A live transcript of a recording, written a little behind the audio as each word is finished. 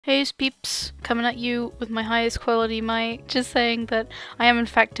Hey peeps, coming at you with my highest quality mic, just saying that I am in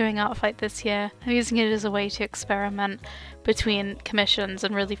fact doing art fight this year. I'm using it as a way to experiment between commissions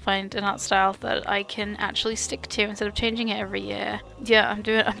and really find an art style that I can actually stick to instead of changing it every year. Yeah, I'm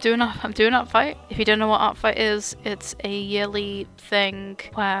doing art fight. If you don't know what art fight is, it's a yearly thing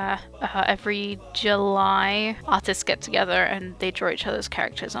where every July artists get together and they draw each other's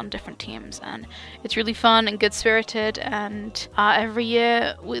characters on different teams, and it's really fun and good spirited. And every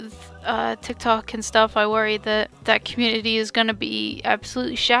year with TikTok and stuff, I worry that that community is gonna be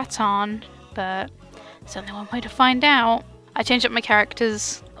absolutely shat on, but there's only one way to find out. I change up my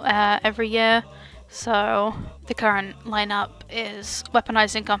characters every year, so the current lineup is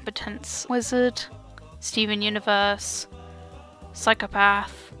Weaponized Incompetence Wizard, Steven Universe,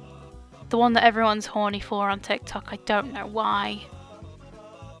 Psychopath, the one that everyone's horny for on TikTok, I don't know why,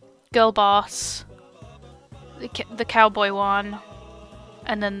 Girl Boss, the Cowboy one,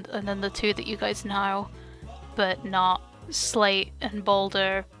 and then the two that you guys know, but not Slate and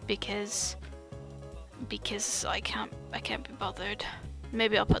Boulder because I can't be bothered.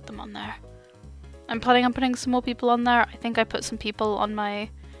 Maybe I'll put them on there. I'm planning on putting some more people on there. I think I put some people on my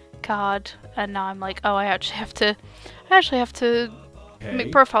card, and now I'm like, oh, I actually have to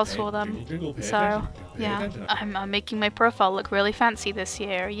make profiles for them. So yeah, I'm making my profile look really fancy this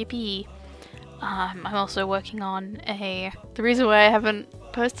year. Yippee! I'm also working on the reason why I haven't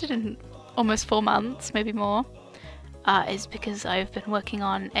posted in almost 4 months, maybe more, is because I've been working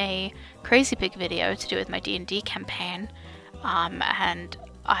on a crazy big video to do with my D&D campaign, and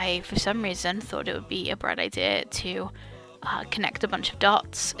I, for some reason, thought it would be a bright idea to connect a bunch of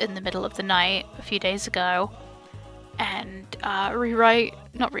dots in the middle of the night a few days ago and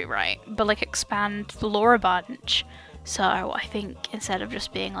expand the lore a bunch. So I think instead of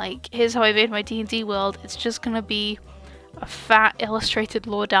just being like, here's how I made my D&D world, it's just gonna be a fat illustrated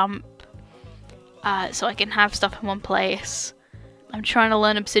lore dump, so I can have stuff in one place. I'm trying to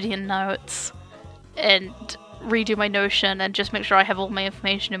learn Obsidian notes and redo my Notion and just make sure I have all my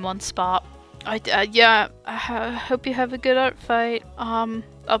information in one spot. Yeah, I hope you have a good art fight.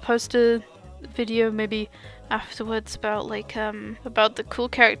 I'll post a video maybe afterwards about about the cool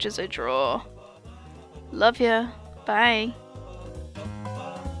characters I draw. Love ya. Bye.